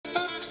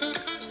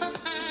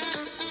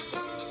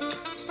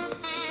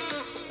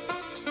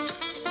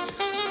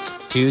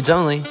Dudes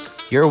Only,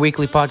 your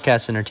weekly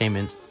podcast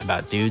entertainment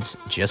about dudes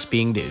just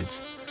being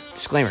dudes.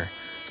 Disclaimer,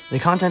 the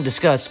content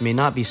discussed may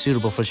not be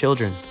suitable for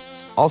children.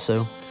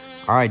 Also,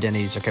 our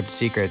identities are kept a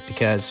secret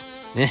because,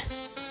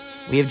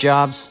 we have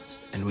jobs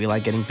and we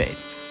like getting paid.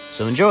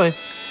 So enjoy!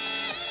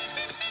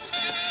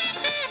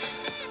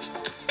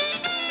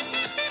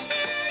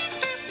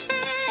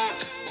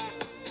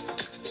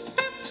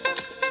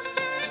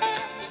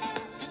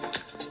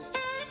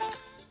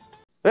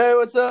 Hey,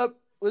 what's up,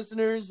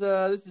 listeners?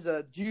 This is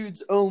a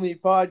Dudes Only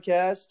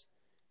podcast.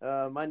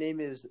 My name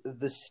is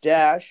The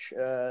Stash,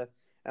 and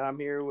I'm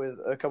here with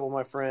a couple of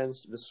my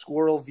friends, the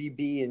Squirrel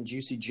VB and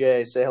Juicy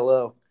J. Say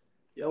hello.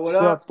 Yo, What's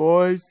up,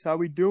 boys? How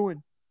we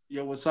doing?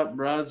 Yo, what's up,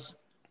 bros?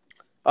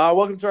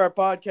 Welcome to our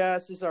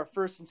podcast. This is our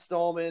first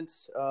installment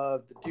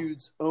of the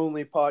Dudes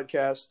Only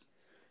podcast.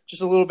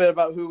 Just a little bit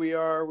about who we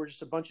are. We're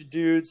just a bunch of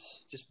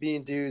dudes, just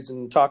being dudes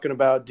and talking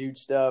about dude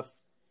stuff.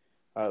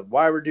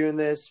 Why we're doing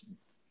this.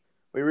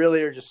 We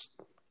really are just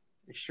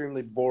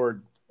extremely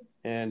bored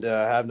and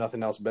have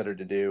nothing else better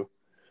to do.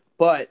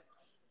 But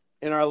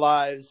in our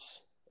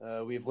lives,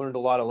 we've learned a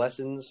lot of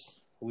lessons.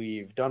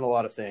 We've done a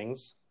lot of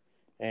things.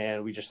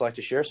 And we just like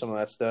to share some of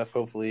that stuff.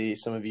 Hopefully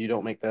some of you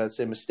don't make that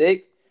same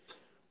mistake.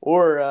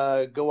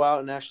 Or go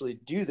out and actually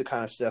do the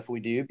kind of stuff we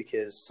do,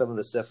 because some of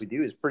the stuff we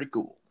do is pretty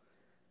cool.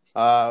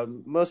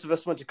 Most of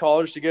us went to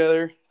college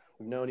together.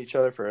 We've known each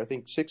other for, I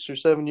think, 6 or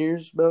 7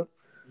 years about.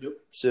 Yep.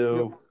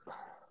 So...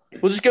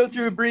 We'll just go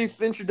through a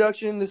brief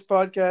introduction. This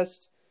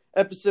podcast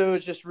episode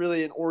is just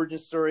really an origin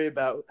story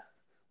about a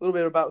little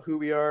bit about who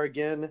we are.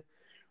 Again,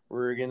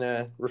 we're going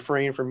to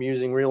refrain from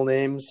using real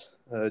names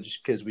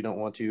just because we don't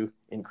want to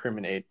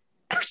incriminate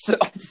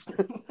ourselves.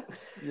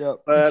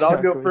 Yep. But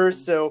exactly. I'll go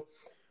first. So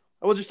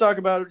I will just talk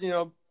about,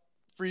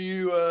 for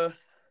you,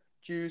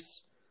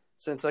 Juice,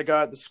 since I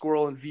got the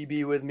Squirrel and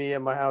VB with me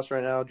at my house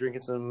right now,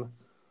 drinking some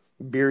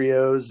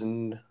Beerios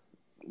and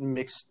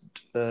mixed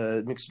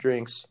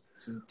drinks.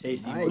 Nice.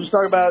 We'll just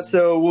talk about,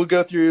 so we'll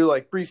go through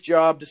like brief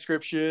job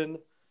description,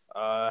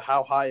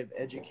 how high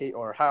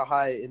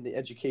in the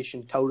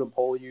education totem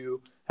pole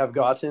you have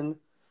gotten,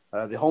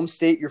 the home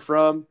state you're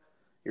from,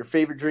 your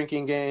favorite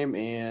drinking game,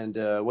 and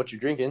what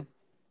you're drinking,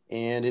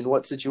 and in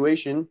what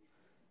situation,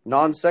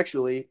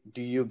 non-sexually,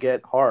 do you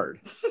get hard?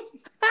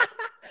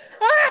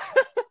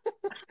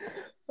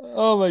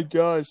 Oh my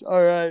gosh!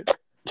 All right.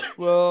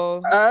 Well.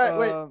 All right,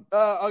 wait.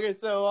 Okay,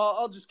 so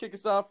I'll just kick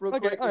us off real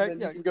quick, All right. and then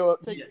Yeah. you can go.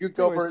 Take You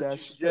go it away, for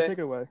Stash. it. Yeah, take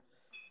it away.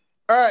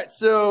 All right,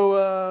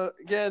 so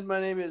again, my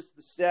name is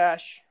The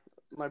Stash.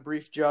 My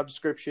brief job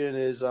description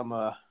is I'm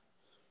a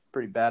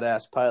pretty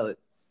badass pilot.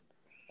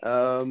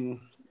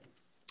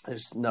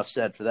 There's enough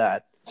said for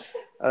that.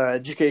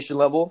 Education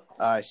level,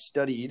 I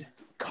studied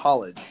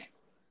college,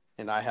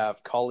 and I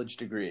have college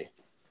degree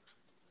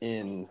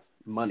in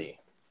money.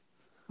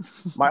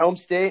 My home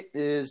state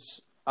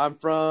is I'm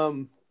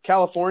from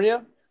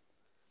California,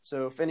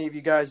 so if any of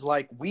you guys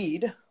like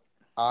weed,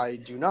 I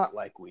do not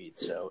like weed,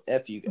 so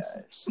F you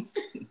guys.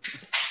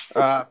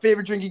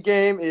 Favorite drinking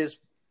game is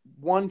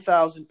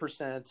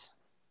 1,000%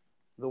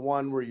 the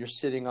one where you're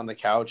sitting on the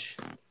couch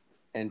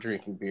and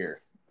drinking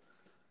beer.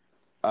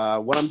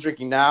 What I'm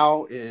drinking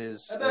now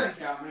is... That doesn't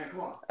count, man.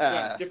 Come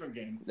on. Different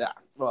game. Yeah,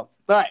 well,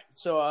 all right.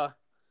 So I'm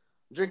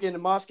drinking a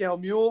Moscow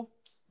Mule.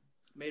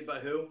 Made by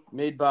who?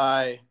 Made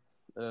by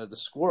the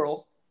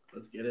Squirrel.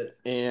 Let's get it.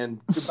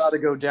 And about to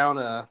go down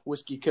a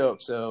whiskey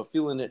Coke, so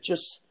feeling it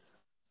just.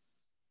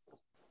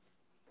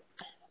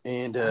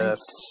 And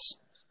let's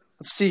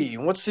see,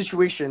 in what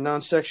situation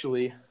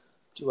non-sexually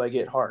do I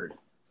get hard?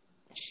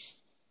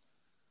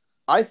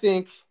 I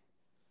think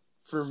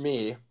for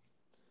me,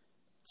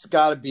 it's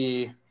got to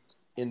be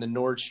in the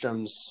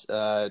Nordstrom's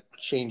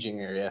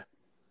changing area.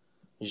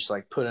 You just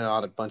like putting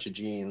on a bunch of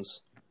jeans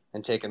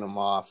and taking them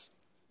off,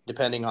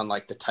 depending on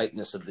like the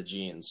tightness of the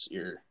jeans.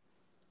 You're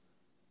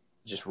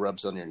just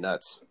rubs on your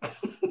nuts.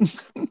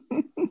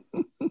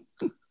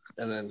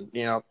 And then,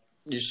 you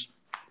just,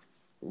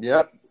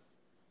 yep.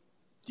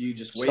 Do you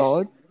just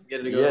Solid?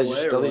 get it to go Yeah, away,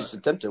 just or at what? least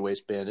attempt to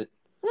waistband it.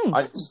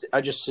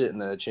 I just sit in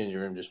the changing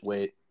room, just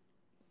wait.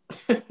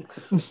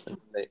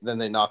 Then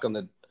they knock on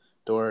the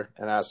door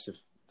and ask if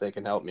they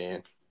can help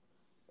me.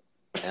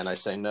 And I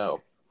say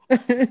no.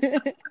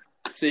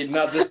 See,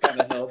 not this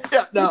kind of help.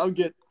 Yeah, no, I'm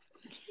good.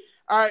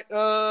 All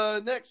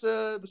right, next,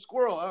 the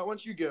Squirrel. Why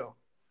don't you go?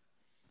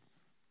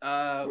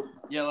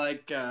 Yeah,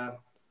 like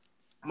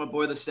my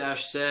boy The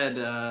Stash said,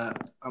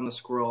 I'm the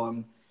Squirrel.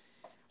 I'm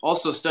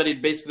also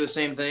studied basically the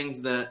same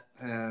things that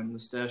The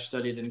Stash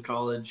studied in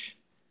college.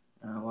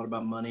 A lot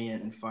about money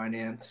and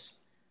finance.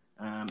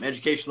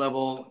 Education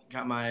level,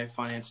 got my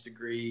finance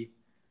degree.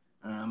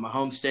 My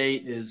home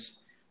state is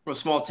from a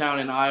small town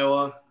in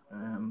Iowa.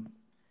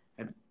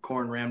 Had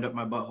corn rammed up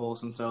my butthole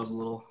since I was a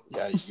little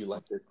You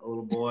liked it. a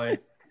little boy.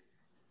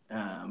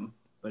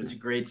 But it's a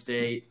great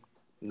state.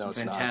 No, it's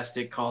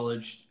Fantastic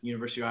college,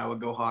 University of Iowa,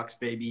 go Hawks,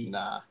 baby.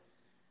 not.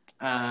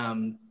 Nah.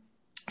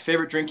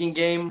 Favorite drinking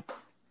game?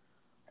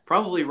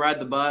 Probably Ride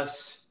the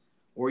Bus,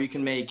 or you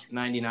can make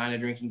 99 a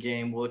drinking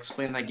game. We'll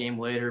explain that game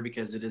later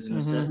because it is a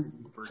necessity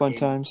for Fun gaming.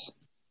 times.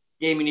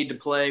 game you need to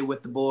play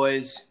with the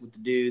boys, with the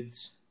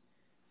dudes.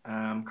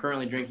 I'm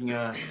currently drinking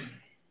a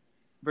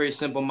very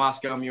simple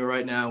Moscow Mule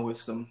right now with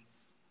some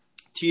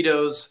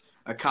Tito's,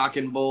 a cock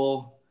and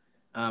bull,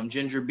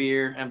 ginger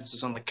beer,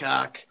 emphasis on the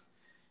cock.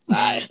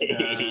 Nice.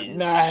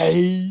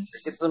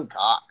 Nice. Get some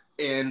cock.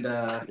 And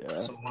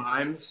some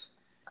limes.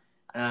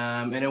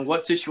 And in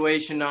what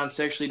situation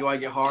non-sexually do I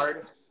get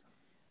hard?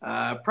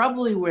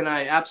 Probably when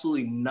I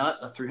absolutely nut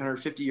a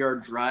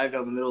 350-yard drive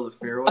down the middle of the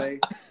fairway,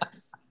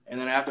 and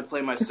then I have to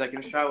play my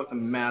second shot with a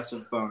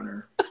massive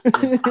boner.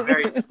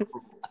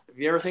 If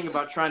you ever think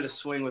about trying to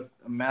swing with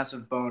a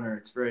massive boner,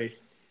 it's very,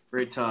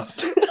 very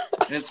tough.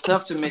 And it's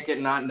tough to make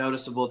it not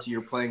noticeable to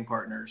your playing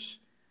partners,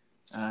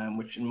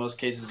 which in most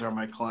cases are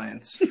my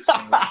clients. So,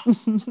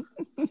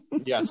 You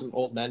got some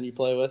old men you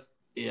play with?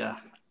 yeah.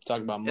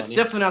 Talk about money. It's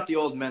definitely not the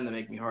old men that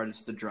make me hard.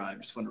 It's the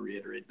drive. Just want to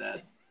reiterate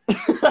that.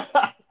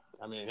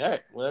 I mean, hey,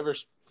 whatever.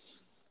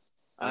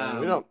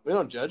 We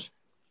don't judge.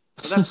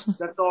 So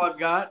that's all I've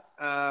got.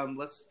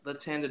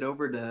 Let's hand it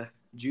over to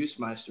Juice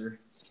Meister.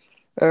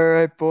 All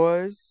right,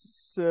 boys.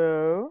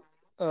 So,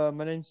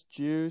 my name's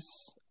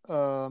Juice.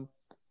 I'm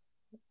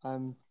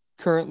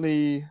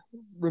currently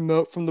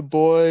remote from the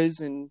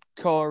boys in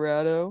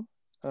Colorado.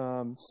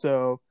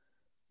 So,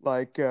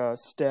 like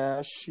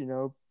Stash,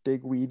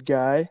 big weed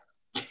guy.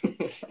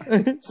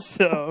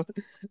 So,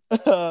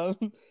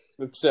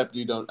 Except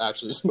you don't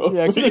actually smoke.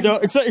 yeah, weed.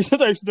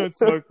 except I actually don't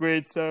smoke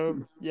weed.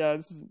 So, yeah,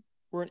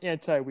 we're an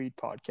anti-weed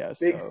podcast.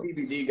 Big so.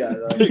 CBD guy,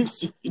 though. Big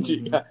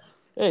CBD. Yeah.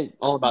 Hey,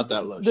 All about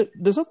that lotion.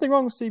 There's nothing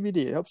wrong with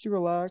CBD. It helps you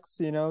relax,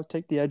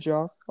 take the edge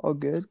off. All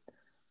good.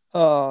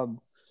 And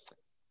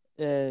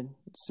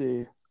let's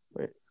see.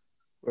 Wait,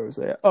 where was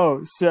I?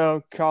 Oh,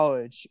 so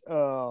college.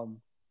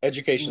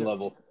 Education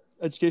level.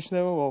 Education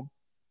level. Well,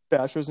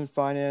 bachelor's in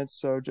finance.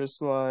 So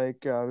just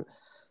like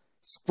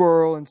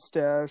Squirrel and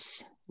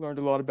Stash, learned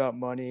a lot about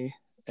money,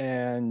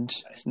 and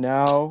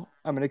now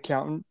I'm an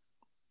accountant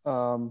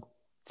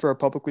for a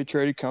publicly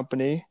traded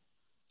company.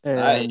 And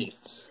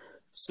Nice.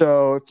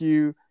 so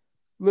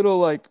little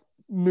like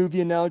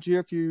movie analogy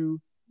here, if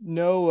you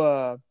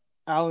know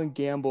Alan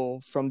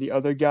Gamble from The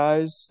Other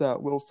Guys,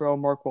 that Will Ferrell,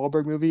 Mark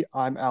Wahlberg movie,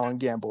 I'm Alan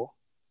Gamble.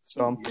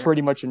 So I'm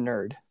pretty much a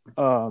nerd.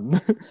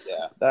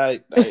 Yeah, I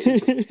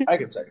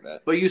can second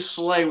that. But you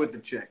slay with the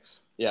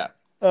chicks. Yeah.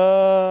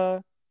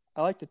 I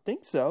like to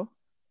think so.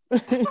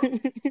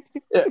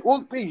 Yeah,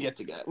 well, we can get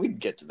to that. We can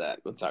get to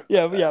that. We'll talk about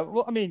Yeah, that. yeah.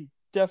 Well, I mean,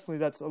 definitely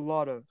that's a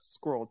lot of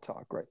squirrel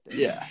talk right there.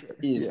 Yeah, for sure.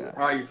 easy. Yeah.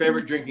 All right, your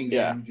favorite drinking game,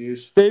 Yeah.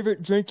 Juice?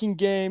 Favorite drinking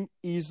game,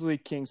 easily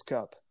King's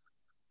Cup.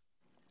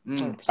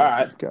 100% All right.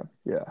 King's Cup.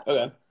 Yeah.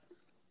 Okay.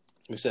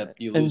 Except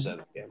you lose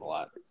that game a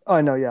lot.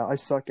 I know, yeah. I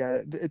suck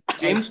at it.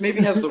 James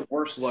maybe has the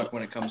worst luck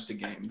when it comes to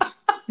games.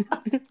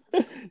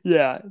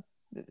 Yeah.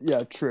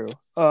 Yeah, true.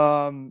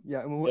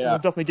 Yeah, we'll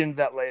definitely get into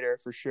that later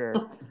for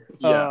sure.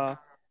 Yeah.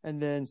 And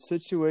then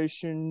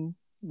situation,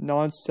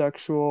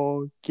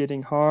 non-sexual,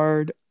 getting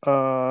hard.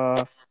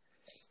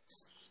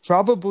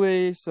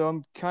 Probably, so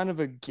I'm kind of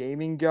a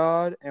gaming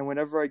god, and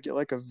whenever I get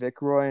like a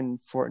Vicroy in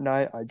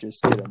Fortnite, I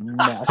just get a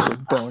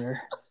massive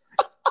boner.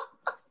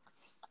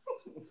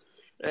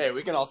 Hey,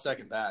 we can all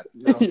second that.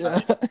 Yeah.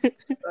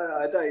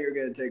 I thought you were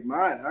going to take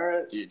mine. All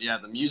right. Dude, yeah,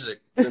 the music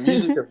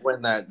of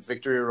when that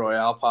Victory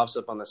Royale pops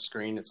up on the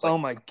screen, it's like, Oh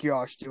my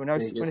gosh, dude! When I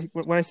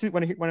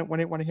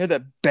hear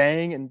that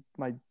bang, and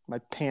my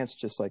pants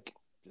just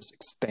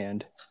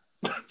expand.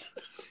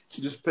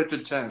 Just pitch a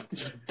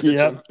tent.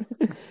 Yeah.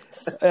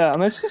 Yeah,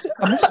 I'm just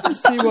gonna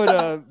see what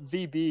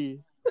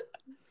VB,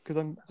 because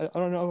I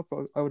don't know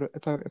if I would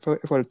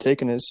have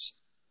taken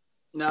this.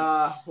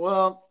 Nah,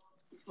 well,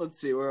 let's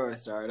see. Where do I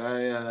start?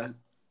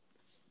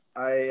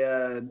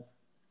 I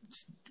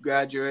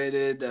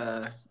graduated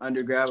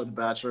undergrad with a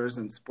bachelor's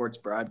in sports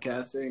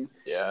broadcasting.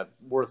 yeah,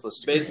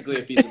 worthless. Basically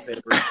a piece of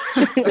paper.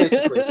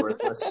 Basically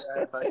worthless.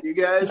 You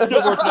guys, He's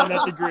still working on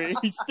that degree.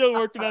 He's still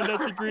working on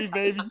that degree,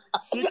 baby.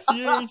 6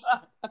 years.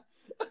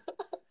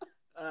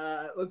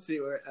 let's see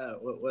what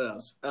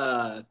else.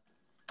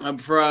 I'm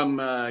from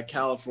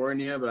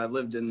California, but I've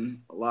lived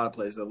in a lot of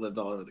places. I've lived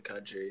all over the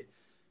country.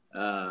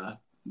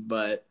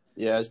 But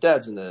Yeah, his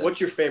dad's in the. What's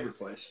your favorite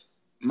place?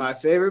 my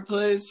favorite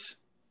place,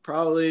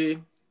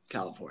 probably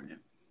California.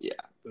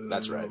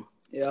 That's right.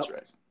 Yep. That's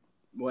right.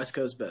 West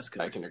Coast, best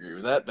Coast. I can agree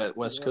with that. But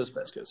West Coast,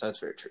 Best Coast. That's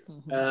very true.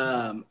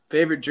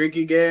 Favorite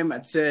drinking game,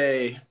 I'd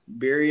say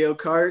Beerio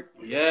Kart.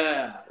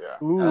 Yeah.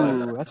 Yeah.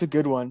 Ooh, that's a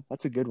good one.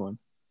 That's a good one.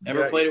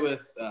 Ever played it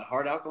with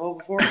hard alcohol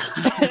before?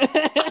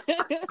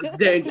 It's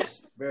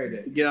dangerous. Very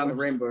good. Get on the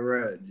Rainbow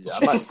Road. Yeah,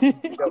 I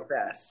might, Go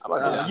fast. I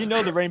might You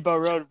know the Rainbow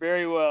Road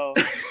very well.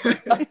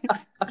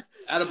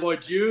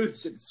 Attaboy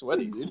Juice. getting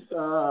sweaty, dude.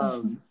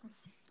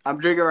 I'm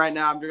drinking right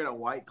now. I'm drinking a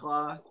White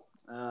Claw.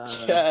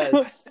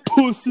 Yes.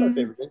 Pussy. My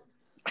favorite thing.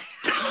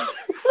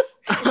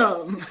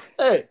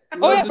 Hey.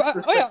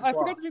 I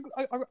forgot to drink.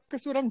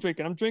 Guess what I'm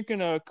drinking? I'm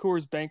drinking a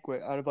Coors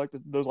Banquet out of like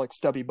those like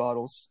stubby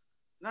bottles.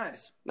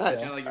 Nice. Nice.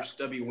 Kind of like your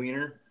stubby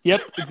wiener.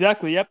 Yep,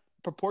 exactly. Yep,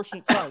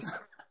 proportionate size.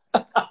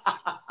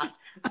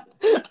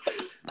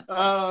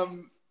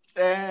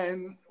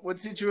 And what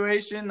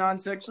situation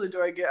non-sexually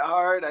do I get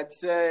hard? I'd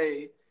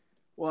say,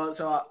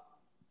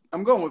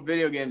 I'm going with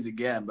video games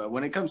again, but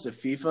when it comes to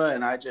FIFA,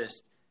 and I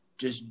just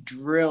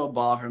drill a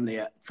ball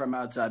from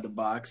outside the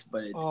box,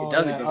 but it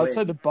doesn't go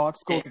outside in. the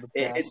box goals are the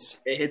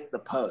best. It hits the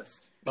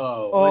post.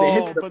 Oh, it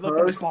hits the but like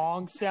post, the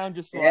bong sound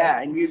just like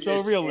and you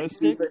so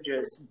realistic. And FIFA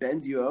just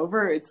bends you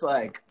over. It's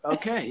like,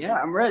 okay, yeah,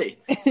 I'm ready.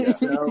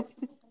 So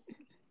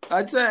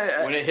I'd say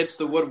When it hits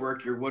the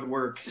woodwork, your wood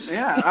works.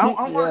 yeah, I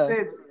don't want to say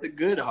it's a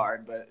good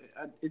hard, but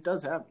it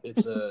does happen.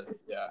 It's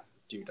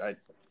dude.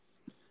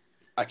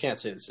 I can't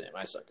say the same.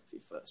 I suck at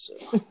FIFA. So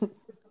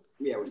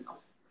Yeah, we know.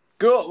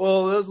 cool.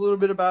 Well, that was a little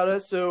bit about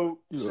us. So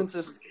since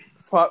this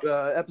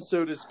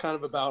episode is kind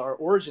of about our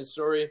origin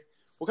story,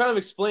 we'll kind of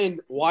explain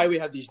why we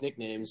have these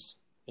nicknames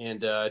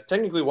and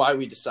technically why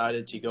we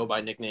decided to go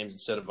by nicknames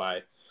instead of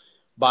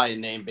by a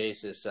name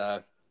basis.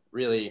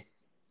 Really,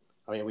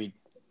 I mean,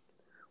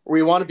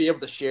 we want to be able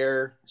to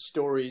share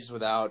stories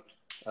without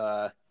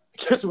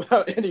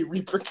any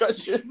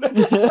repercussion.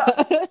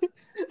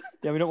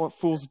 Yeah, we don't want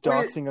fools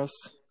doxing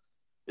us.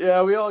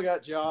 Yeah, we all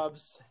got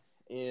jobs,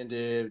 and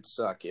it would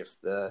suck if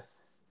they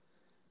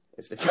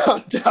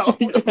found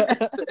out.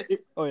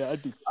 Oh yeah,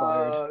 I'd be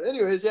fired.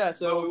 Anyways, yeah.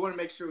 So we want to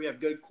make sure we have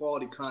good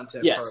quality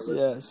content. Yes. for our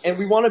listeners. and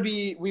we want to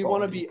be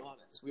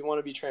honest. We want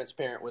to be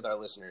transparent with our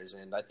listeners,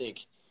 and I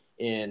think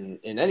in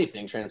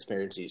anything,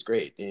 transparency is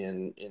great.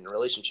 In a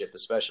relationship,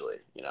 especially,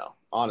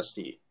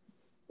 honesty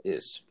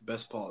is the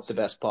best policy.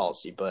 the best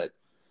policy. But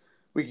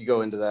we could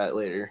go into that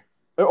later.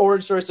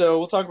 Origin story. So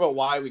we'll talk about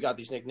why we got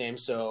these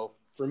nicknames. So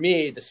for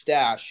me, the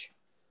Stash,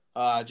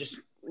 just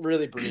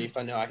really brief.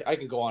 I know I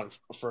can go on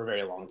for a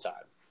very long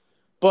time,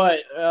 but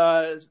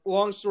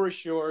long story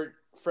short,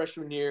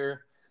 freshman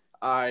year,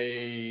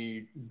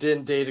 I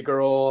didn't date a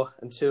girl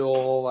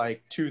until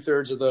like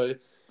 2/3 of the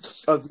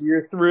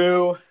year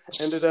through.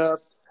 Ended up,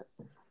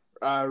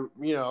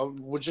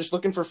 was just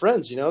looking for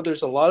friends.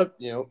 There's a lot of,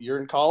 you're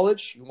in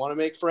college, you want to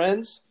make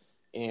friends,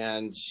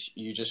 and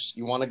you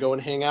want to go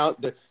and hang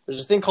out.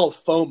 There's a thing called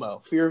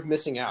FOMO, fear of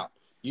missing out.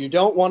 You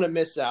don't want to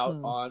miss out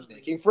on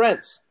making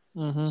friends.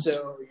 Mm-hmm.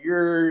 So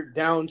you're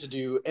down to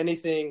do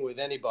anything with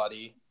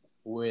anybody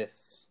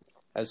with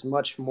as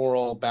much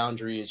moral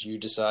boundary as you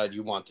decide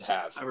you want to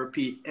have. I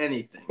repeat,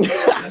 anything.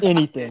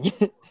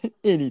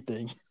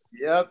 Anything.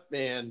 Yep.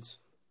 And,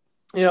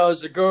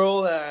 there's a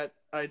girl that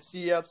I'd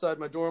see outside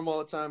my dorm all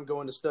the time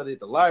going to study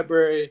at the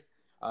library.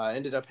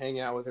 Ended up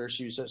hanging out with her.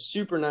 She was a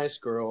super nice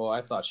girl.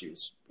 I thought she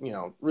was,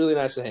 really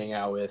nice to hang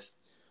out with.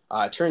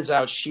 Turns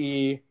out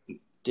she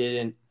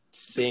didn't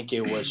think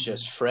it was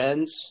just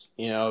friends.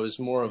 It was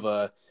more of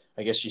I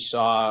guess she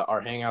saw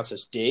our hangouts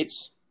as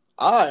dates.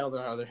 I, on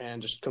the other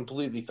hand, just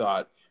completely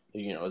thought,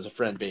 as a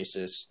friend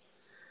basis.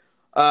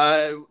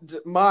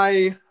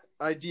 My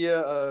idea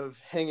of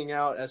hanging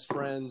out as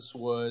friends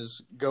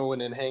was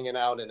going and hanging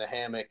out in a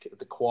hammock at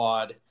the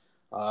quad,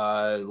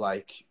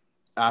 like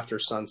after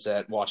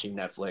sunset, watching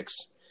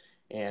Netflix.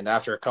 And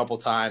after a couple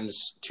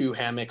times, 2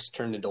 hammocks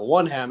turned into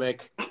 1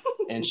 hammock,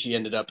 and she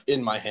ended up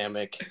in my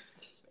hammock.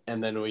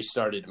 And then we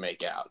started to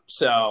make out.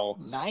 So,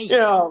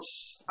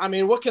 nice. I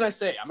mean, what can I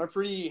say? I'm a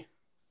pretty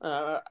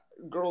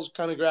girls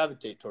kind of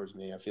gravitate towards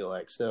me, I feel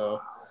like.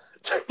 So,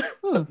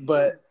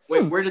 but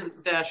wait, where did the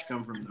Stash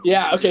come from? Though?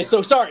 Yeah. Okay.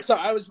 So sorry.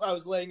 I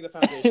was laying the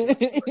foundation.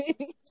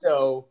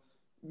 So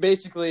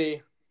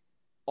basically,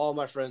 all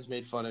my friends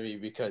made fun of me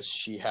because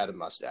she had a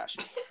mustache,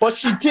 but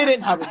she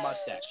didn't have a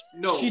mustache.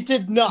 No, she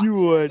did not.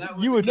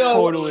 You would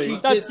totally.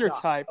 That's your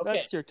type. Okay.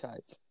 That's your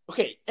type.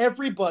 Okay,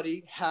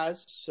 everybody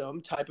has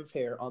some type of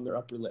hair on their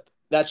upper lip.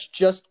 That's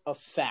just a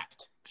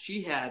fact.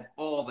 She had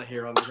all the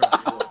hair on the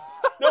upper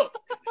lip.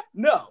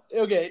 No.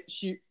 Okay,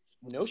 she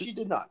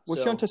did not. Was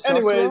so, she on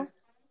testosterone? Anyways,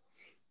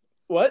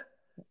 what?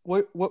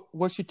 What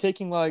was she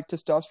taking, like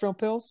testosterone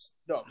pills?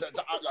 No,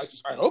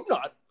 I hope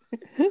not.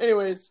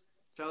 Anyways,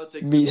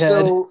 meathead.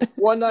 So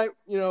one night,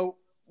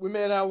 we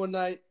made out one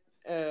night.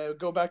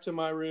 Go back to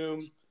my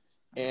room,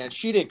 and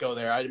she didn't go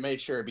there. I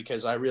made sure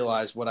because I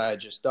realized what I had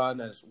just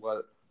done is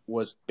what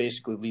was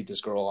basically lead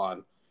this girl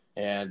on.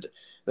 And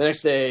the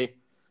next day,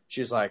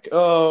 she's like,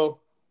 "Oh,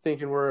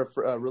 thinking we're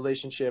a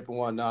relationship and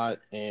whatnot."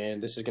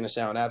 And this is going to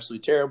sound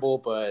absolutely terrible,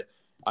 but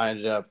I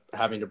ended up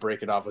having to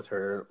break it off with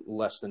her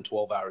less than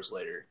 12 hours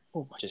later.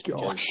 Oh my just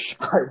gosh!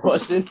 Because I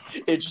wasn't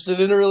interested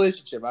in a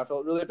relationship. I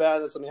felt really bad.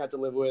 That's something I had to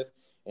live with,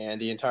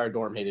 and the entire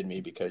dorm hated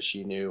me because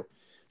she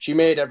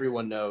made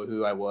everyone know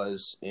who I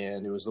was,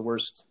 and it was the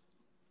worst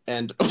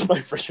end of my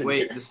freshman year.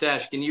 Wait, the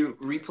Stash, can you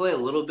replay a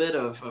little bit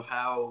of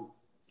how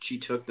she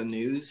took the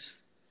news?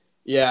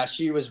 Yeah,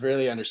 she was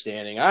really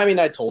understanding. I mean,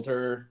 I told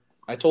her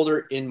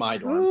in my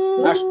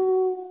dorm. Actually,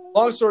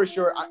 long story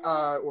short,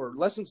 or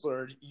lessons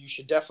learned, you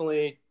should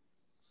definitely,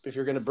 if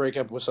you're going to break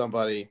up with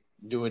somebody,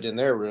 do it in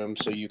their room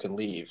so you can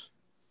leave.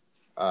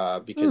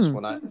 Because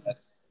when I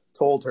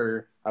told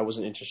her I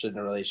wasn't interested in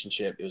a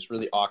relationship, it was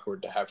really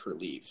awkward to have her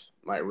leave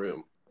my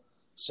room.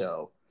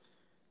 So,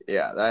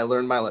 yeah, I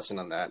learned my lesson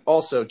on that.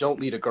 Also, don't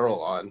lead a girl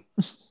on,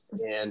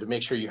 and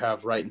make sure you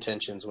have right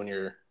intentions when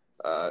you're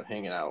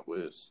hanging out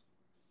with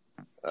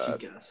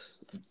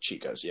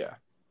Chicos, yeah,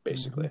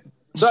 basically.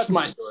 So that's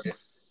my story.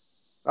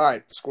 All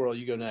right, Squirrel,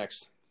 you go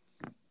next.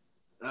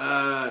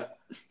 Mine's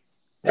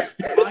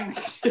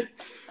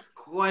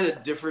quite a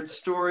different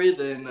story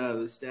than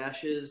the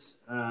Stash's.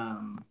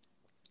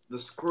 The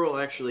squirrel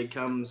actually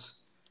comes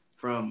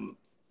from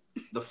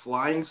the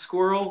flying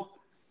squirrel,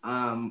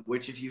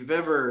 which if you've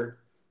ever...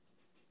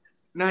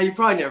 Now, you've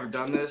probably never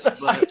done this,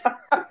 but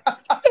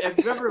have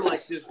you ever,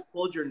 like, just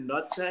pulled your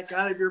nutsack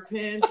out of your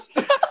pants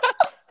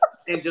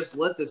and just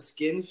let the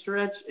skin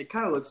stretch? It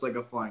kind of looks like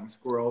a flying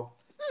squirrel.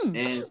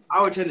 And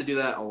I would tend to do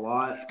that a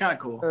lot. It's kind of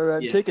cool. All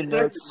right, taking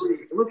notes.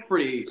 It looks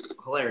pretty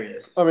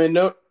hilarious. I mean,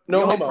 no The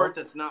only homo. part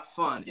that's not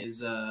fun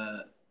is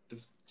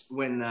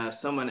when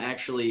someone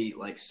actually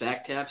like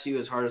sack taps you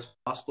as hard as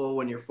possible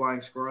when you're flying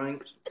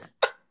squirreling.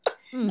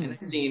 And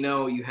next thing you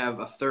know, you have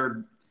a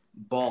third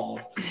ball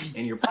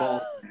in your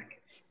ball sack,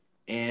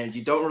 and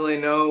you don't really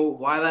know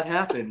why that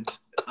happened,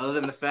 other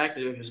than the fact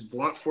that it was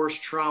blunt force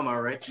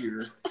trauma right to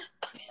your,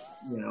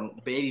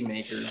 baby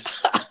makers.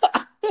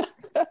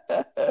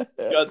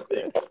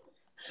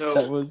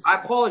 So I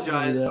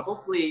apologize.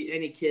 Hopefully,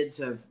 any kids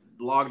have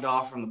logged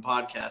off from the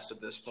podcast at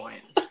this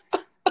point.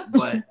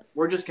 But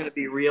we're just going to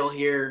be real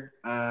here.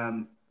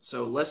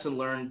 So lesson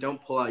learned: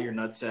 don't pull out your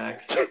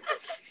nutsack.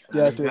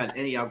 If you've had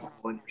any alcohol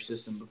in your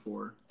system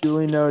before.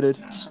 Duly noted.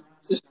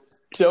 Just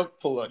don't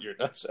pull out your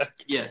nutsack.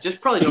 Yeah, just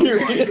probably don't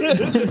pull out your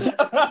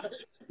nutsack.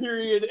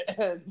 Period.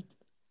 End.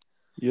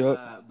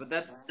 Yep. But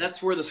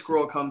that's where the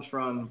squirrel comes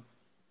from.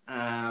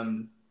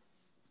 And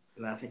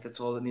I think that's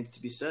all that needs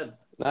to be said.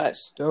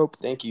 Nice. Dope.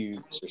 Thank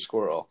you, Mr.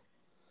 Squirrel.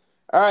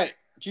 All right,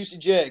 Juicy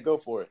J, go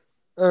for it.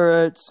 All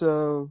right,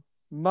 so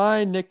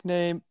my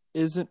nickname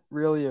isn't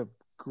really a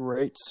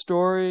great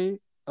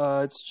story.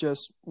 It's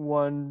just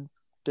one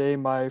day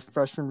my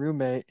freshman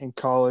roommate in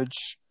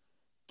college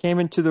came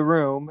into the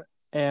room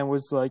and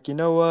was like, you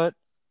know what?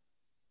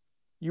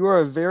 You are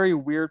a very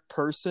weird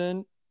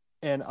person,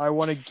 and I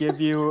want to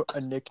give you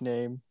a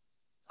nickname.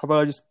 How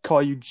about I just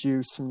call you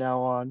Juice from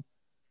now on?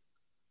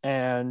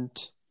 And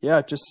yeah,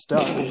 it just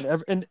stuck.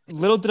 And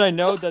little did I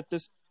know that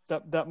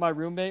that my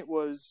roommate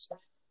was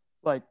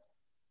like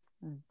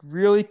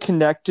really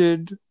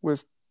connected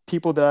with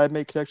people that I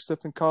made connections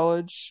with in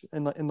college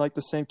and in like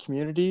the same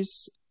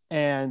communities,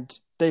 and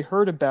they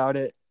heard about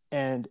it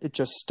and it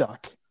just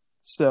stuck.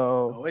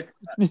 So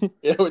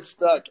it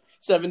stuck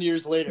 7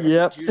 years later.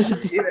 Yep. In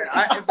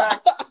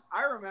fact,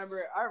 I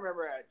remember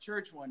at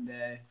church one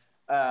day,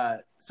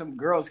 some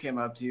girls came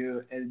up to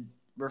you and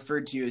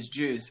referred to you as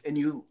Juice, and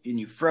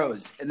you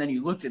froze, and then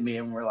you looked at me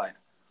and were like,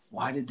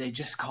 why did they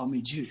just call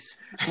me Juice?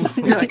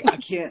 You're like, I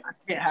can't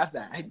have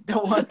that. I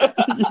don't want that.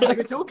 I was like,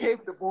 it's okay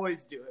if the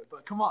boys do it,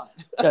 but come on.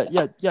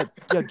 Yeah.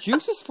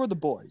 Juice is for the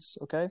boys,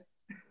 okay?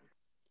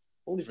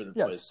 Only for the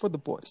Yeah, boys. it's for the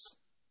boys.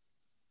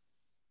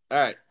 All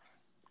right.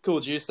 Cool,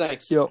 Juice.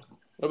 Thanks. Yo.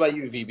 What about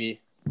you, VB? You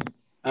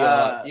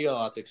got a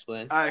lot to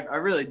explain. I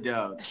really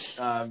don't.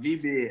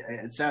 VB,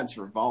 it stands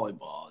for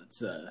volleyball.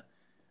 It's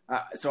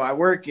so I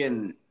work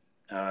in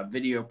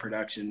video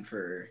production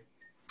for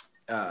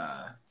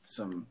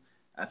some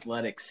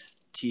athletics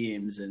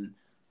teams, and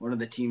one of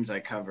the teams I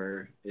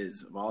cover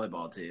is a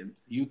volleyball team.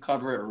 You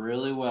cover it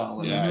really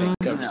well. Yeah,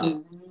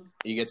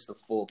 he gets the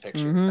full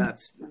picture. Mm-hmm.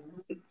 That's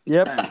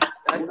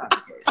not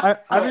the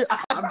case.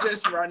 I'm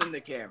just running the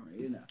camera,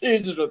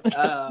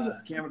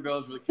 Camera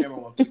goes where the camera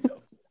wants to go.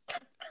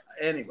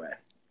 Anyway,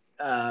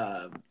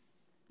 I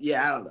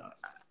don't know.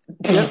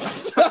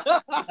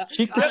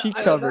 Cheek to cheek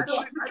coverage.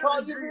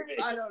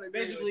 I don't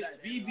Basically,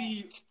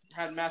 VB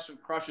had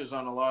massive crushes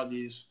on a lot of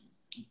these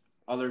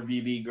other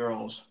VB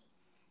girls,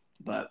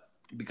 but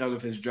because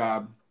of his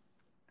job,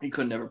 he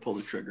could never pull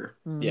the trigger.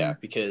 Yeah,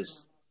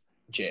 because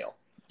jail.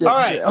 Yeah, all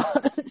right. jail.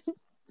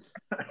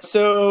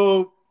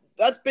 So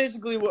that's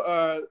basically what,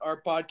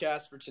 our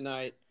podcast for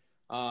tonight.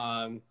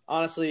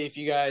 Honestly, if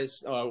you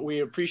guys, we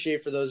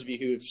appreciate for those of you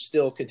who have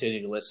still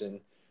continued to listen.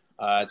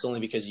 It's only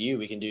because of you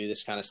we can do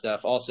this kind of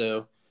stuff.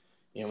 Also,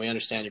 we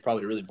understand you're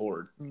probably really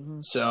bored.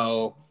 Mm-hmm.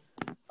 So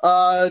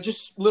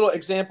just little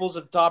examples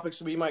of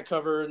topics we might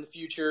cover in the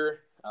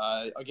future.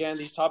 Again,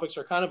 these topics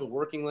are kind of a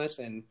working list,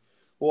 and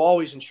we'll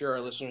always ensure our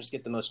listeners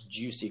get the most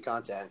juicy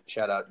content.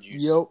 Shout out,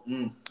 Juice. Yep.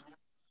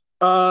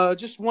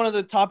 Just one of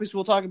the topics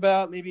we'll talk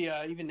about, maybe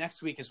even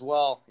next week as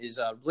well, is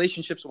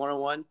relationships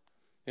 101.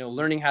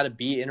 Learning how to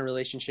be in a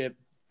relationship,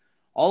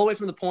 all the way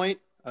from the point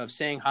of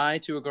saying hi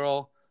to a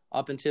girl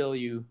up until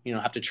you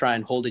have to try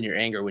and hold in your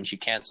anger when she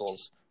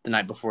cancels the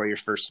night before your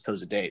first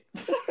supposed date.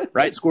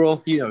 Right,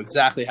 Squirrel? You know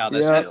exactly how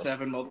this feels.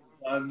 Happened multiple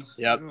times.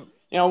 Yep.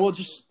 We'll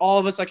just all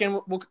of us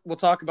we'll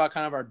talk about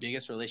kind of our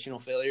biggest relational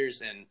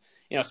failures, and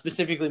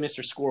specifically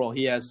Mr. Squirrel.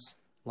 He has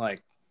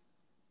like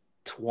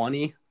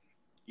 20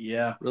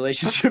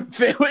 relationship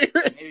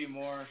failures, maybe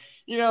more.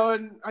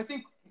 And I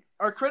think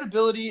our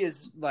credibility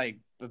is like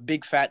a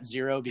big fat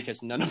zero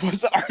because none of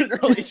us are in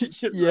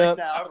relationships right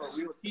now. However,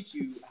 we will teach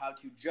you how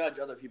to judge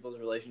other people's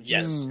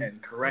relationships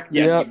and correct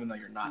them even though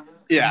you're not.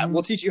 Yeah,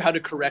 we'll teach you how to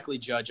correctly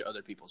judge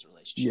other people's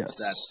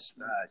relationships.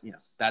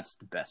 Yes. That's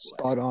the best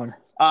Spot way. on.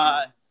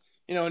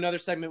 Another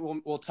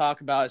segment we'll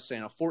talk about is,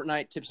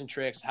 Fortnite tips and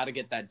tricks, how to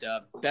get that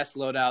dub, best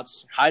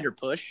loadouts, hide or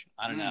push.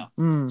 I don't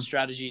know.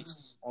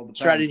 Strategies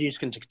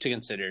to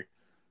consider.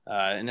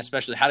 And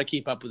especially how to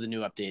keep up with the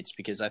new updates,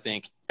 because I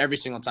think every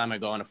single time I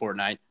go on a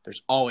Fortnite,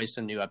 there's always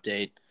some new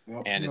update,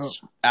 and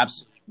it's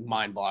absolutely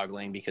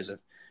mind-boggling because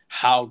of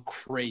how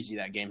crazy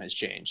that game has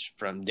changed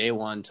from day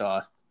one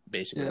to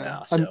basically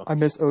now. So I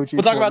miss OG.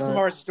 We'll talk about some of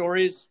our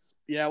stories.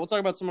 Yeah, we'll talk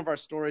about some of our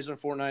stories on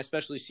Fortnite,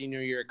 especially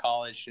senior year at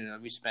college.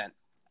 We spent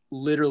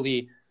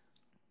literally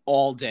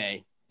all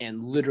day and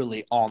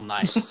literally all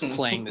night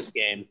playing this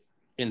game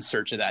in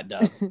search of that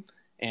dub.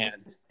 And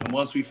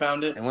once we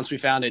found it,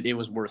 it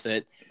was worth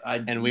it.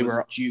 We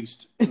were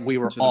juiced. We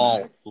were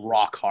all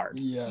rock hard.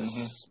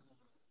 Yes.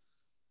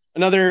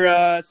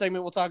 Another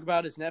segment we'll talk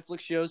about is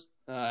Netflix shows.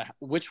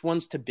 Which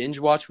ones to binge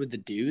watch with the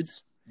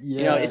dudes?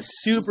 Yes.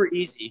 It's super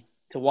easy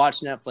to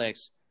watch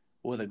Netflix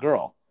with a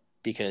girl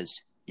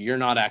because you're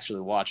not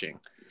actually watching.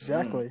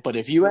 Exactly. But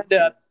if you end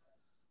up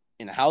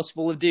in a house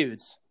full of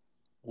dudes,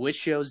 which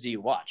shows do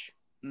you watch?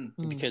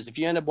 Because if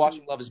you end up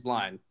watching Love is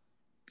Blind,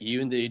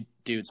 you and the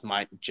dudes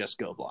might just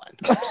go blind.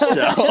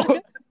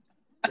 So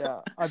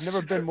yeah, I've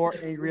never been more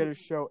angry at a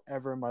show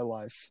ever in my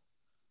life.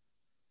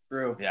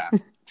 True. Yeah,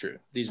 true.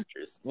 These are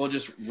truth. We'll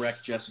just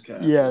wreck Jessica.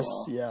 Yes,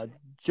 yeah.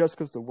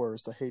 Jessica's the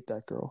worst. I hate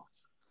that girl.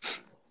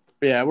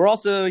 Yeah, we're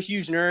also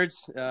huge nerds.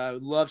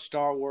 Love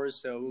Star Wars,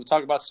 so we'll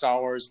talk about Star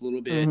Wars a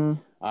little bit.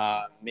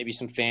 Maybe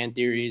some fan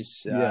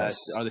theories. Yes.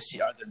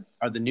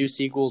 Are the new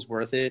sequels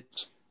worth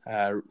it?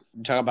 Talk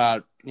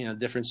about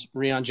difference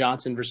Rian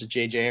Johnson versus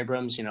J.J.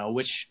 Abrams.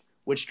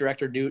 Which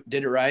director did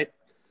it right.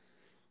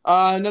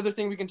 Another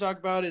thing we can talk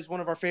about is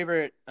one of our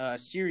favorite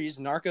series,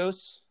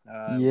 Narcos.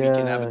 We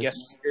can have a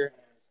guest here.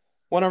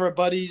 One of our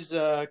buddies,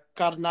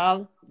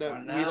 Cardinal,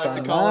 that we like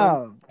to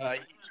call him.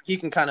 He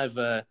can kind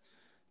of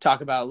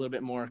talk about it a little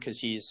bit more because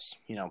he's,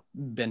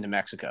 been to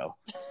Mexico.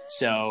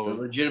 So the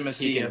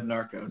legitimacy of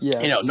Narcos.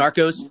 Yes.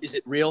 Narcos, is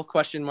it real? ?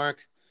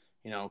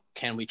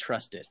 Can we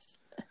trust it?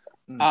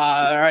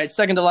 All right.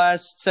 Second to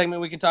last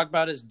segment we can talk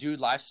about is dude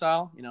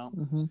lifestyle.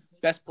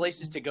 Best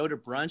places to go to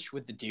brunch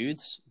with the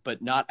dudes,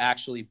 but not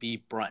actually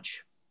be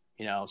brunch.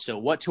 So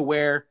what to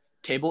wear,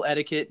 table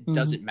etiquette,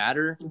 does it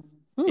matter?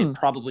 It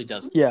probably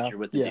doesn't matter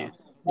with the dudes.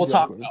 We'll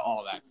talk about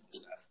all that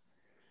stuff.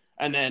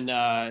 And then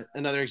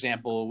another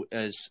example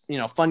is,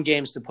 fun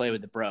games to play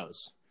with the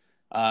bros.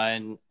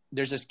 And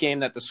there's this game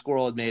that the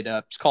Squirrel had made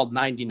up. It's called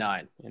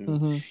 99.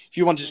 And if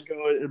you want to just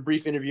go a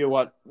brief interview,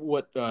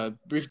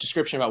 brief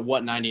description about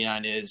what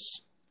 99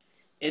 is.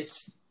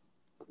 It's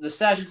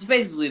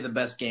basically the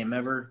best game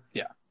ever.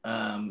 Yeah.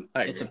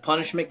 It's a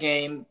punishment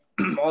game.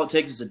 All it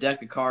takes is a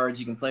deck of cards.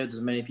 You can play with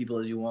as many people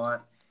as you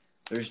want.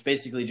 There's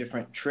basically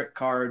different trick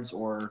cards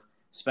or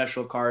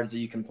special cards that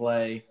you can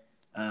play.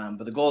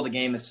 But the goal of the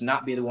game is to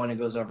not be the one who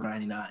goes over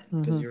 99.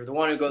 Because you're the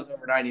one who goes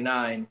over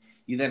 99,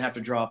 you then have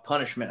to draw a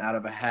punishment out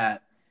of a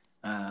hat.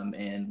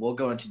 And we'll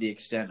go into the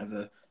extent of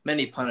the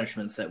many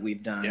punishments that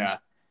we've done. Yeah,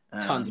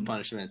 tons of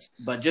punishments.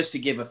 But just to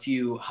give a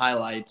few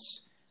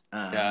highlights.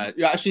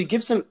 Actually,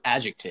 give some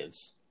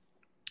adjectives.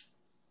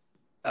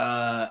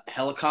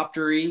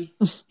 Helicoptery.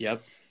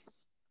 Yep.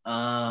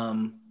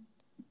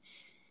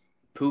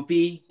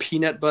 Poopy.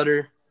 Peanut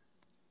butter.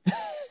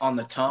 On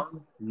the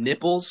tongue.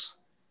 Nipples.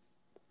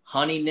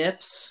 Honey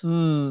nips.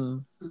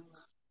 Good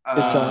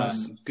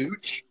times.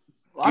 Gooch.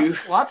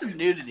 Lots of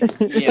nudity.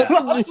 Yeah.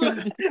 It's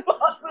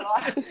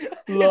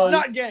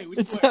not gay.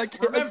 It's not gay.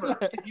 Remember,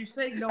 if you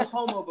say no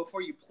homo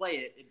before you play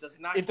it, it does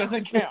not. It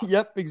doesn't count.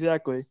 Yep,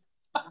 exactly.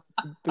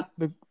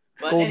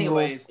 But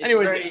anyways,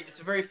 it's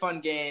a very fun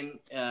game.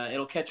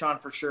 It'll catch on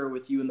for sure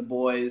with you and the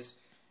boys.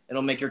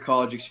 It'll make your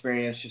college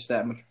experience just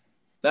that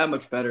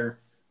much better,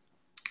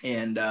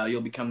 and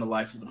you'll become the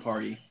life of the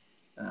party.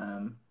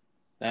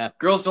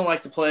 Girls don't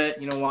like to play it.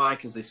 You know why?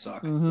 Because they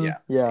suck. Yeah.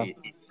 They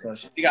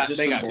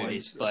got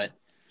boys, but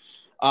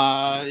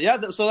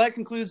so that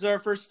concludes our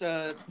first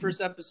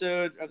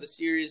episode of the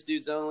series,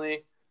 Dudes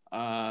Only.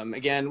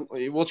 Again,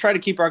 we'll try to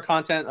keep our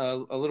content a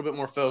little bit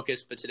more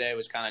focused, but today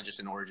was kind of just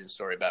an origin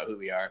story about who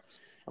we are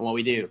and what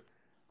we do.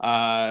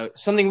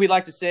 Something we'd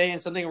like to say,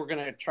 and something we're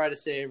going to try to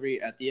say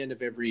at the end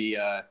of every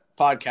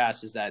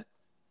podcast, is that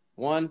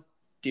one,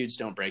 dudes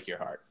don't break your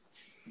heart.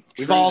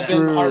 We've all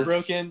been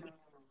heartbroken.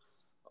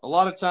 A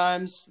lot of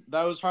times,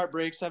 those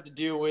heartbreaks have to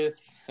do with,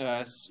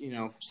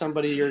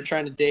 somebody you're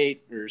trying to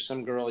date or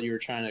some girl you're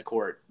trying to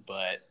court.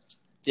 But at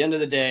the end of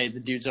the day,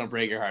 the dudes don't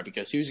break your heart,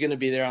 because who's going to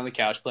be there on the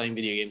couch playing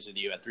video games with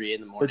you at 3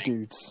 a.m. The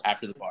dudes.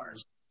 After the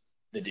bars?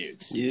 The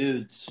dudes.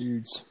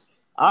 Dudes.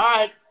 All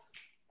right.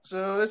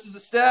 So this is the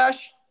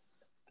Stash.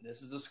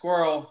 This is the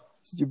Squirrel.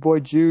 This is your boy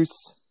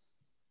Juice.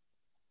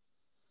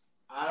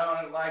 I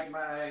don't like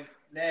my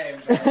name.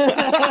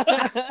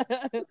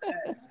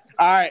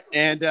 All right,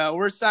 and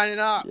we're signing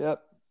off.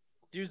 Yep.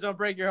 Dudes don't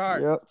break your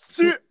heart. Yep.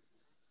 See ya.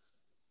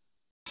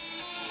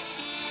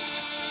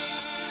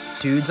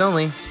 Dudes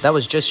Only, that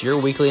was just your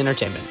weekly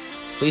entertainment.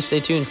 Please stay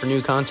tuned for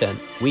new content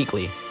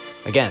weekly.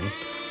 Again,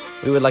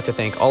 we would like to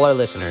thank all our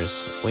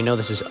listeners. We know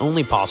this is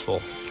only possible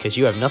because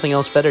you have nothing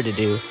else better to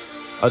do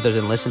other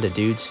than listen to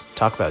dudes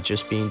talk about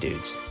just being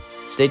dudes.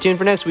 Stay tuned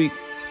for next week.